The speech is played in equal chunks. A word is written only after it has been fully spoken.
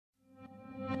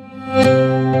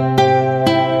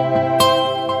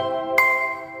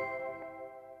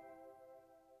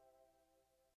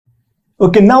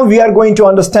Okay, now we are going to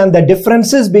understand the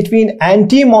differences between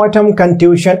antemortem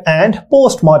contusion and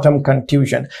postmortem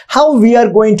contusion. How we are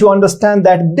going to understand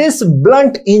that this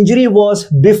blunt injury was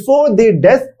before the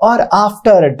death or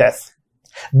after death.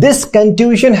 This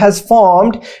contusion has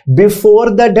formed before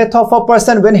the death of a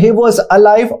person when he was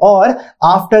alive or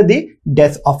after the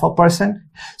death of a person.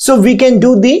 So we can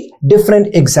do the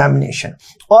different examination.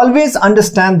 Always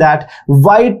understand that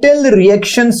vital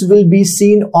reactions will be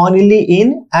seen only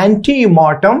in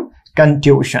antemortem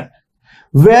contusion.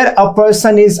 Where a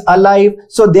person is alive,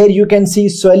 so there you can see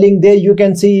swelling, there you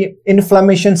can see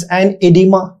inflammations and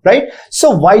edema, right?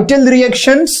 So vital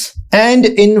reactions and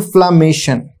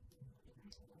inflammation.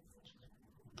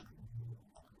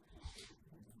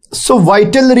 So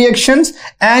vital reactions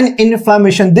and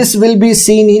inflammation, this will be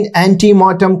seen in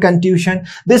antemortem contusion.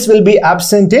 This will be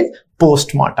absent in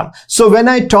postmortem. So when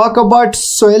I talk about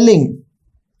swelling,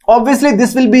 obviously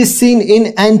this will be seen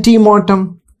in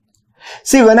antemortem.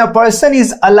 See, when a person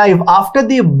is alive after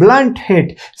the blunt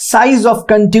hit, size of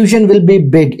contusion will be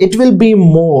big. It will be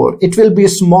more. It will be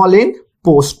small in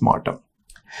postmortem.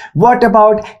 What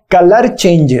about color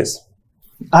changes?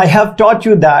 I have taught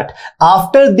you that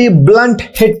after the blunt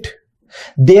hit,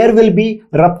 there will be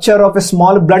rupture of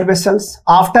small blood vessels.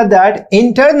 After that,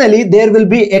 internally, there will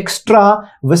be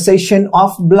extravasation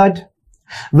of blood.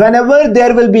 Whenever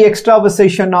there will be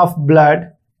extravasation of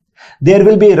blood, there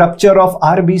will be rupture of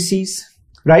RBCs,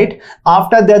 right?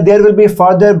 After that, there will be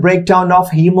further breakdown of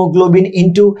hemoglobin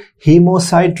into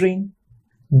hemosiderin,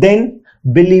 then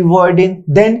biliverdin,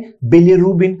 then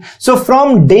bilirubin. So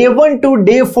from day 1 to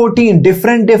day 14,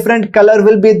 different color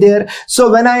will be there.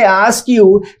 So when I ask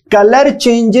you, color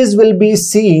changes will be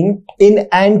seen in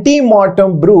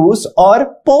antemortem bruise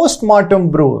or postmortem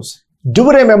bruise.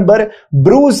 Do remember,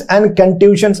 bruise and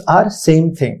contusions are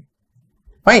same thing.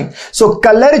 Fine. So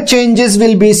color changes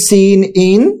will be seen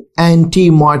in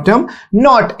antemortem,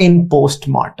 not in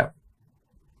postmortem.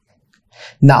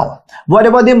 Now, what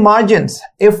about the margins?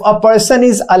 If a person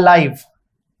is alive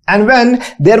and when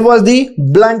there was the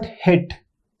blunt hit,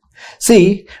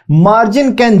 see,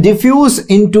 margin can diffuse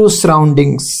into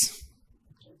surroundings.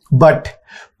 But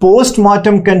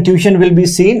postmortem contusion will be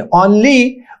seen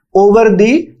only over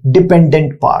the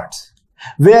dependent parts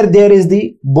where there is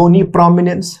the bony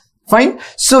prominence. Fine.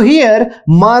 So here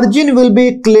margin will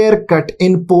be clear cut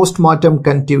in postmortem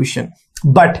contusion.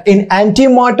 But in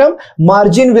antemortem,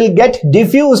 margin will get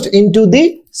diffused into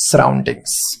the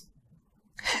surroundings.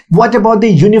 What about the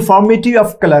uniformity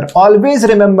of color? Always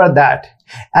remember that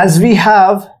as we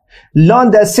have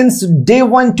learned that since day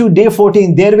 1 to day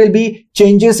 14, there will be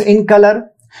changes in color.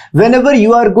 Whenever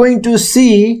you are going to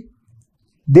see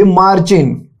the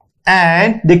margin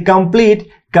and the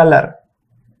complete color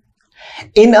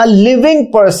in a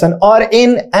living person or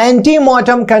in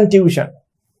antemortem contusion,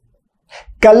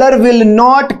 color will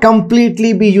not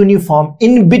completely be uniform.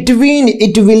 In between,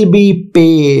 it will be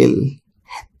pale.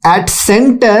 At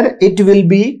center, it will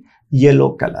be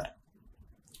yellow color.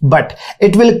 But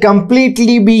it will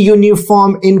completely be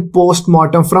uniform in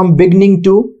postmortem from beginning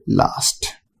to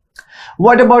last.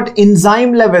 What about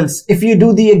enzyme levels? If you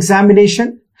do the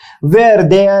examination where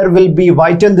there will be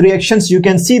vital reactions, you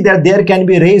can see that there can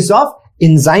be raise of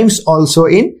enzymes also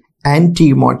in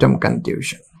antemortem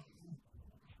contusion.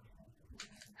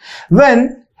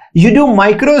 When you do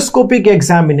microscopic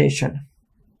examination,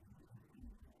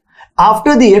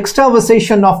 after the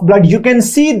extravasation of blood, you can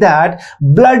see that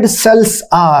blood cells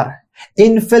are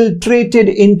infiltrated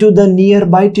into the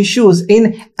nearby tissues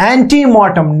in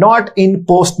antemortem, not in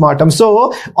postmortem.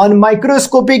 So on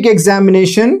microscopic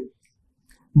examination,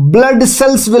 blood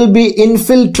cells will be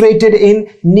infiltrated in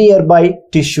nearby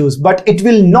tissues, but it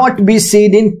will not be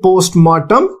seen in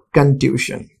postmortem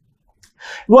contusion.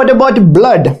 What about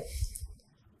blood?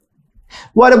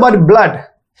 What about blood?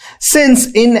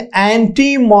 Since in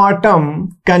antemortem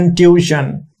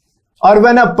contusion or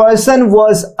when a person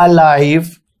was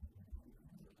alive,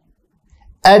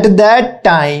 at that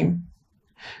time,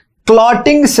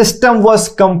 clotting system was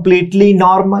completely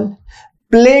normal.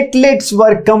 Platelets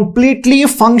were completely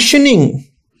functioning.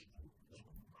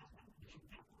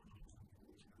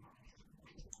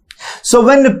 So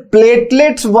when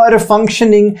platelets were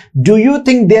functioning, do you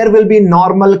think there will be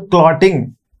normal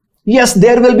clotting? Yes,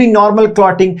 there will be normal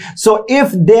clotting. So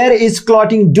if there is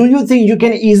clotting, do you think you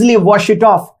can easily wash it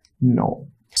off? No.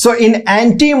 So in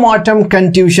antemortem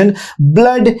contusion,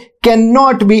 blood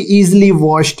cannot be easily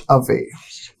washed away.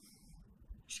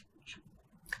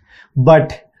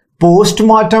 But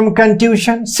postmortem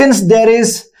contusion, since there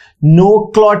is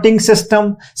no clotting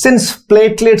system, since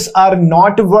platelets are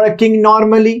not working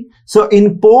normally, So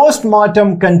in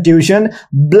postmortem contusion,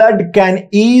 blood can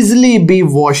easily be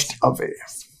washed away.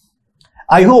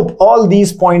 I hope all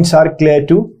these points are clear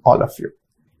to all of you.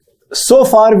 So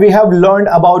far we have learned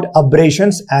about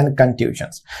abrasions and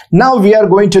contusions. Now we are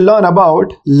going to learn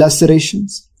about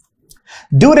lacerations.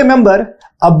 Do remember,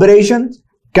 abrasions,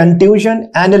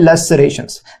 contusion and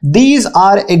lacerations, these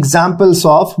are examples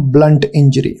of blunt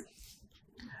injury,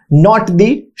 not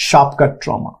the sharp cut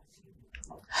trauma.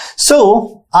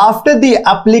 So after the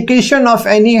application of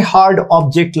any hard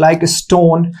object like a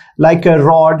stone, like a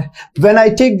rod, when I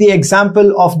take the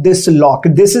example of this lock,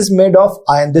 this is made of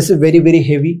iron, this is very, very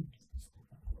heavy.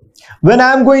 When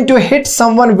I am going to hit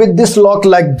someone with this lock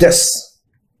like this,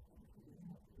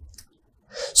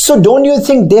 so don't you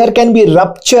think there can be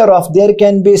there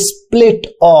can be split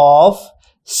of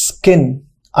skin,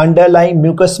 underlying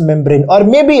mucous membrane, or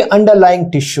maybe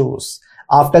underlying tissues.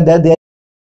 After that, there